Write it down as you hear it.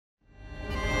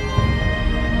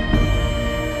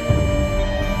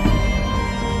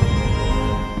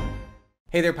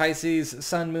Hey there, Pisces,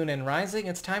 Sun, Moon, and Rising.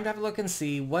 It's time to have a look and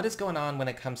see what is going on when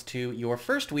it comes to your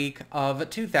first week of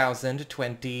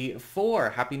 2024.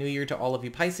 Happy New Year to all of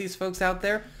you Pisces folks out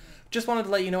there. Just wanted to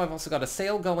let you know I've also got a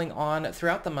sale going on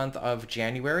throughout the month of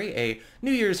January, a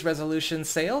New Year's resolution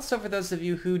sale. So for those of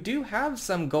you who do have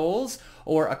some goals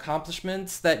or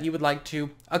accomplishments that you would like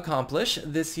to accomplish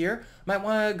this year, might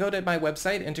want to go to my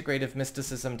website,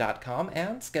 integrativemysticism.com,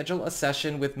 and schedule a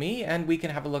session with me, and we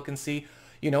can have a look and see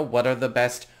what are the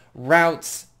best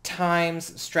routes,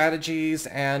 times, strategies,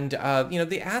 and,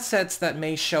 the assets that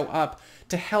may show up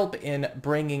to help in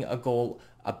bringing a goal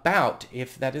about,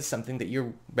 if that is something that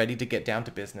you're ready to get down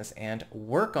to business and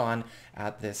work on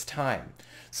at this time.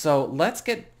 So let's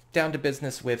get down to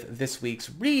business with this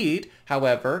week's read,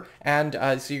 however, and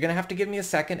so you're going to have to give me a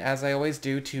second, as I always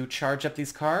do, to charge up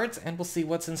these cards, and we'll see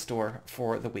what's in store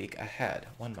for the week ahead.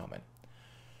 One moment.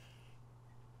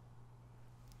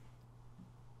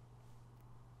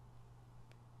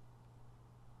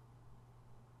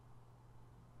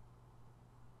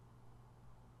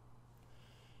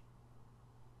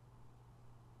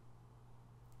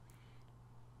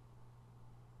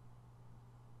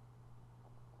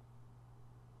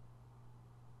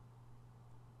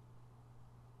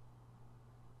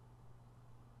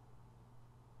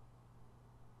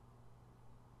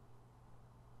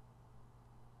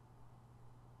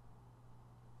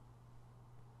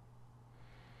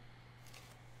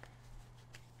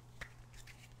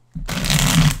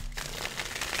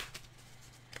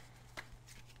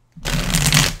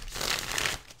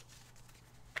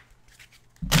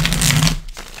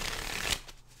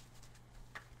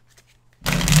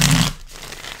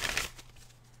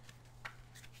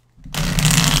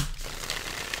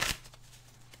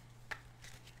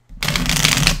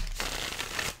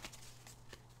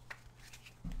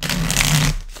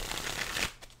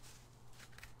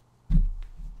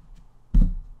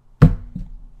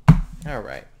 All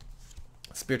right.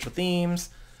 Spiritual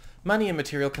themes, money and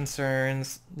material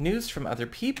concerns, news from other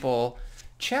people,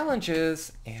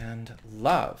 challenges, and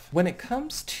love. When it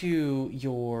comes to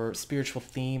your spiritual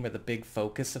theme or the big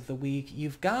focus of the week,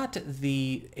 you've got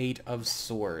the Eight of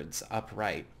Swords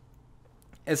upright.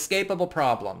 Escapable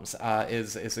problems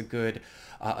is a good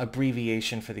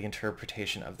abbreviation for the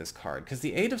interpretation of this card, because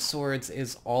the Eight of Swords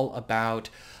is all about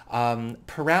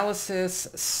paralysis,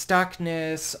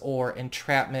 stuckness, or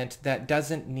entrapment that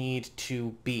doesn't need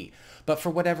to be. But for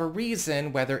whatever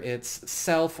reason, whether it's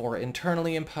self or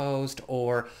internally imposed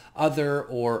or other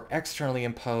or externally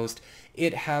imposed,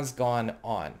 it has gone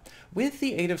on. With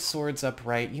the Eight of Swords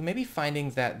upright, you may be finding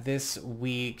that this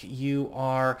week you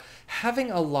are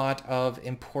having a lot of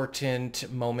important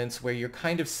moments where you're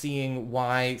kind of seeing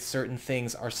why certain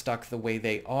things are stuck the way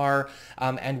they are,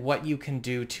 and what you can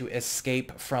do to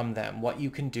escape from them, what you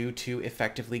can do to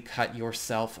effectively cut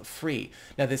yourself free.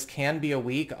 Now, this can be a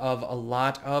week of a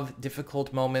lot of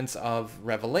difficult moments of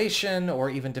revelation or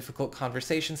even difficult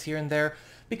conversations here and there,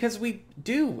 because we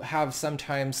do have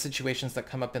sometimes situations that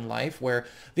come up in life where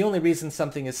the only reason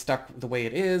something is stuck the way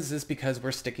it is because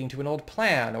we're sticking to an old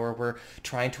plan, or we're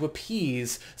trying to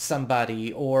appease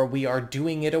somebody, or we are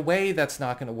doing it a way that's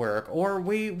not going to work, or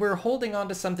we're holding on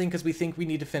to something because we think we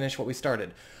need to finish what we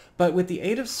started. But with the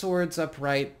Eight of Swords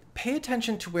upright, pay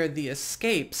attention to where the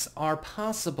escapes are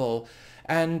possible,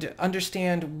 and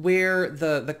understand where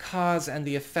the cause and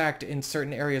the effect in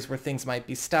certain areas where things might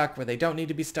be stuck, where they don't need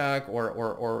to be stuck,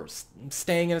 or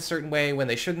staying in a certain way when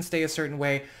they shouldn't stay a certain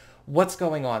way. What's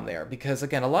going on there? Because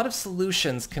again, a lot of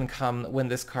solutions can come when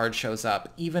this card shows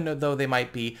up, even though they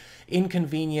might be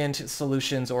inconvenient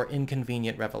solutions or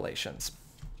inconvenient revelations.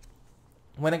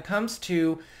 When it comes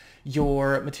to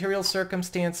your material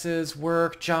circumstances,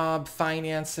 work, job,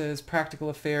 finances, practical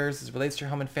affairs as it relates to your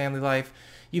home and family life,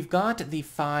 you've got the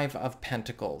Five of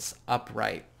Pentacles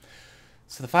upright.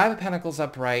 So the Five of Pentacles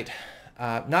upright,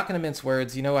 not going to mince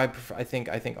words. I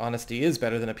think honesty is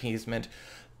better than appeasement.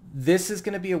 This is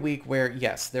going to be a week where,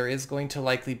 yes, there is going to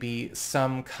likely be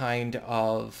some kind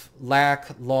of lack,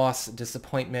 loss,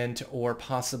 disappointment, or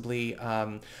possibly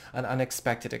an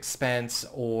unexpected expense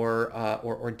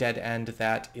or dead end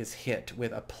that is hit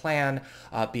with a plan,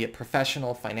 be it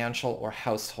professional, financial, or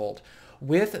household.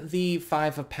 With the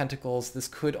Five of Pentacles, this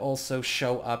could also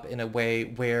show up in a way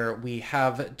where we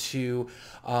have to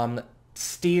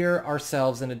steer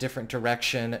ourselves in a different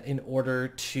direction in order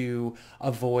to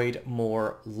avoid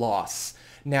more loss.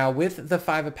 Now, with the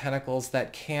Five of Pentacles,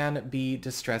 that can be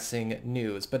distressing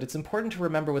news, but it's important to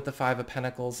remember with the Five of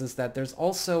Pentacles is that there's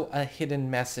also a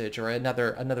hidden message or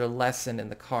another lesson in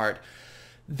the card.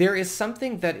 there is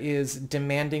something that is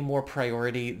demanding more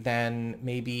priority than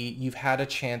maybe you've had a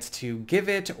chance to give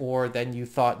it or than you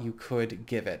thought you could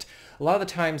give it. A lot of the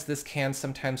times this can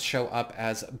sometimes show up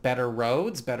as better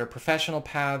roads, better professional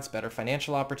paths, better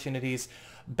financial opportunities,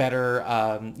 better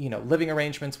living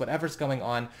arrangements, whatever's going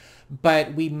on.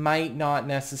 But we might not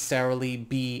necessarily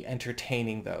be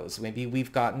entertaining those. Maybe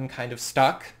we've gotten kind of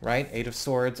stuck, right? Eight of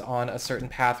Swords, on a certain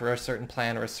path or a certain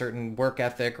plan or a certain work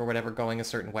ethic or whatever going a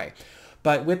certain way.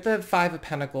 But with the Five of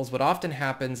Pentacles, what often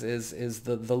happens is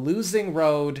the losing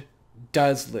road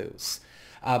does lose.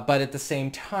 But at the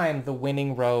same time, the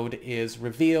winning road is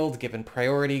revealed, given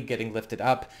priority, getting lifted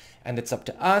up, and it's up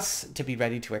to us to be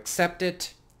ready to accept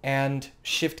it and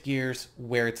shift gears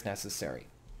where it's necessary.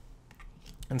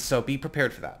 And so be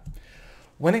prepared for that.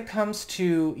 When it comes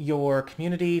to your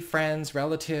community, friends,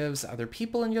 relatives, other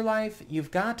people in your life,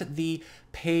 you've got the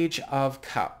Page of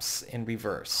Cups in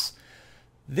reverse.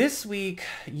 This week,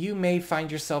 you may find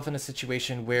yourself in a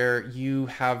situation where you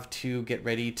have to get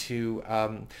ready to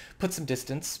put some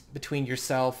distance between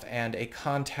yourself and a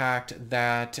contact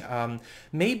that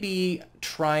may be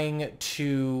trying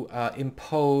to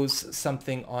impose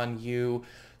something on you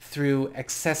through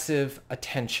excessive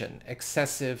attention,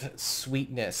 excessive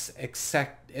sweetness,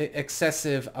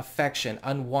 excessive affection,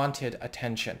 unwanted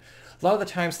attention. A lot of the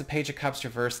times the Page of Cups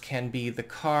reverse can be the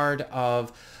card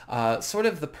of sort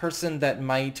of the person that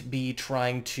might be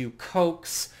trying to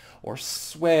coax or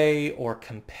sway or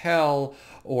compel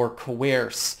or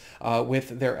coerce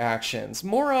with their actions.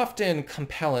 More often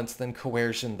compellence than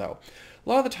coercion, though. A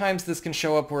lot of the times this can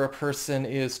show up where a person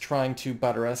is trying to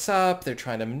butter us up, they're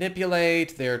trying to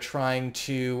manipulate, they're trying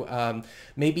to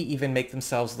maybe even make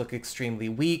themselves look extremely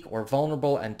weak or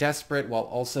vulnerable and desperate while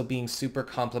also being super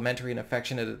complimentary and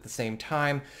affectionate at the same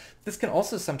time. This can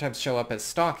also sometimes show up as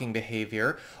stalking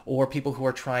behavior or people who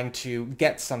are trying to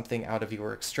get something out of you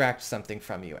or extract something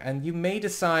from you. And you may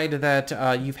decide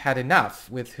that you've had enough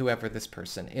with whoever this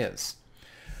person is.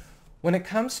 When it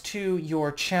comes to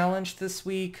your challenge this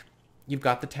week, you've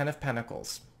got the Ten of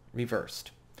Pentacles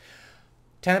reversed.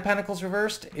 Ten of Pentacles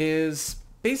reversed is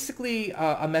basically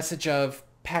a message of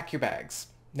pack your bags.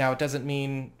 Now, it doesn't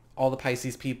mean all the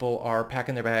Pisces people are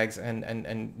packing their bags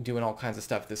and doing all kinds of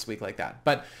stuff this week like that.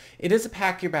 But it is a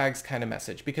pack your bags kind of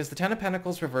message because the Ten of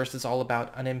Pentacles reversed is all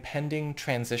about an impending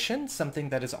transition, something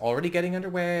that is already getting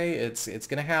underway. It's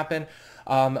going to happen,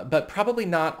 but probably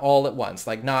not all at once.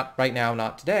 Like not right now,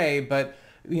 not today, but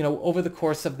over the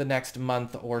course of the next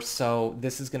month or so,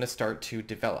 this is going to start to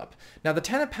develop. Now, the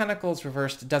Ten of Pentacles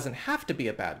reversed doesn't have to be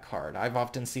a bad card. I've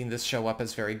often seen this show up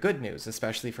as very good news,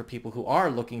 especially for people who are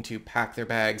looking to pack their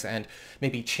bags and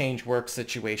maybe change work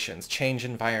situations, change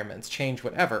environments, change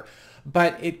whatever.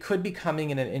 But it could be coming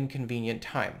in an inconvenient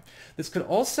time. This could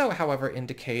also, however,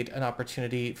 indicate an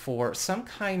opportunity for some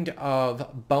kind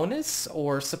of bonus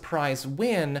or surprise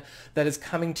win that is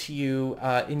coming to you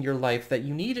in your life that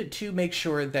you need to make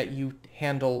sure that you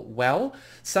handle well.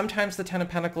 Sometimes the Ten of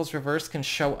Pentacles reverse can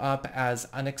show up as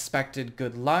unexpected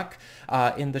good luck.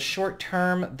 In the short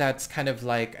term, that's kind of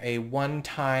like a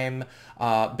one-time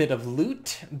bit of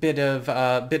loot, bit of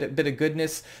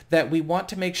goodness that we want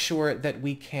to make sure that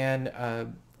we can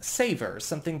savor,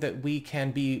 something that we can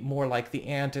be more like the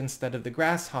ant instead of the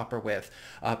grasshopper with,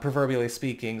 proverbially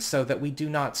speaking, so that we do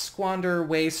not squander,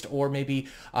 waste, or maybe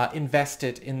invest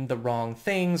it in the wrong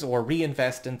things or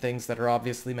reinvest in things that are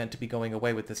obviously meant to be going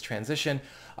away with this transition.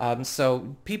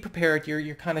 So be prepared.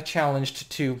 You're kind of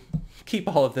challenged to keep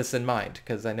all of this in mind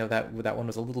because I know that one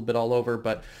was a little bit all over,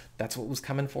 but that's what was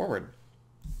coming forward.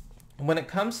 When it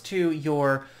comes to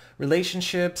your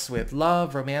relationships with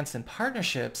love, romance, and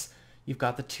partnerships, you've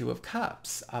got the Two of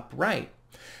Cups upright.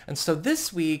 And so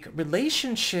this week,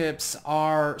 relationships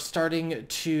are starting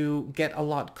to get a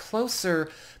lot closer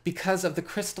because of the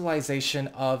crystallization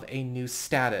of a new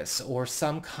status or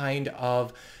some kind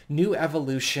of new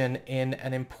evolution in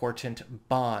an important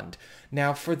bond.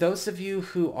 Now, for those of you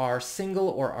who are single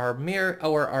or are maybe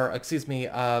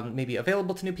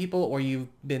available to new people, or you've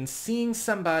been seeing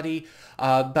somebody,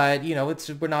 but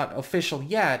we're not official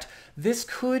yet, this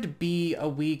could be a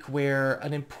week where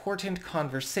an important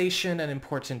conversation, an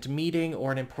important meeting,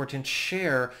 or an important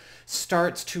share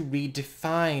starts to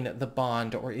redefine the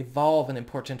bond or evolve an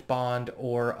important bond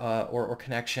or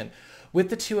connection. With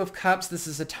the Two of Cups, this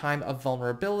is a time of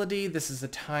vulnerability. This is a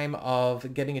time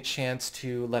of getting a chance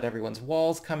to let everyone's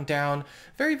walls come down.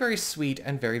 Very, very sweet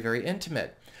and very, very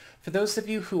intimate. For those of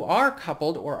you who are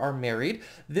coupled or are married,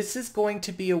 this is going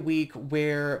to be a week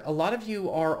where a lot of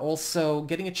you are also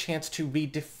getting a chance to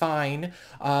redefine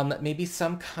maybe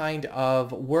some kind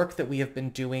of work that we have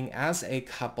been doing as a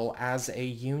couple, as a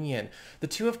union. The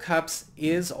Two of Cups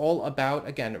is all about,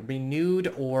 again,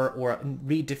 renewed or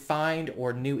redefined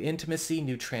or new intimacy,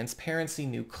 new transparency,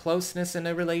 new closeness in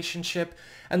a relationship.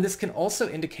 And this can also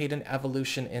indicate an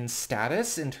evolution in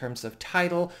status in terms of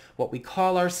title, what we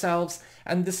call ourselves.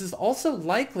 And this is also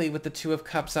likely, with the Two of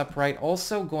Cups upright,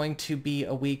 also going to be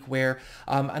a week where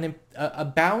a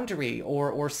boundary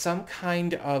or some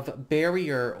kind of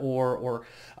barrier or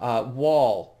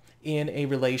wall in a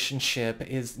relationship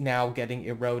is now getting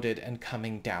eroded and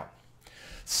coming down.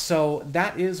 So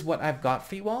that is what I've got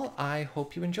for you all. I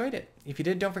hope you enjoyed it. If you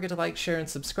did, don't forget to like, share, and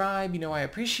subscribe. You know I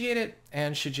appreciate it.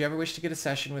 And should you ever wish to get a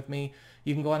session with me,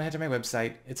 you can go on ahead to my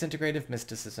website. It's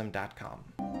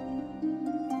integrativemysticism.com.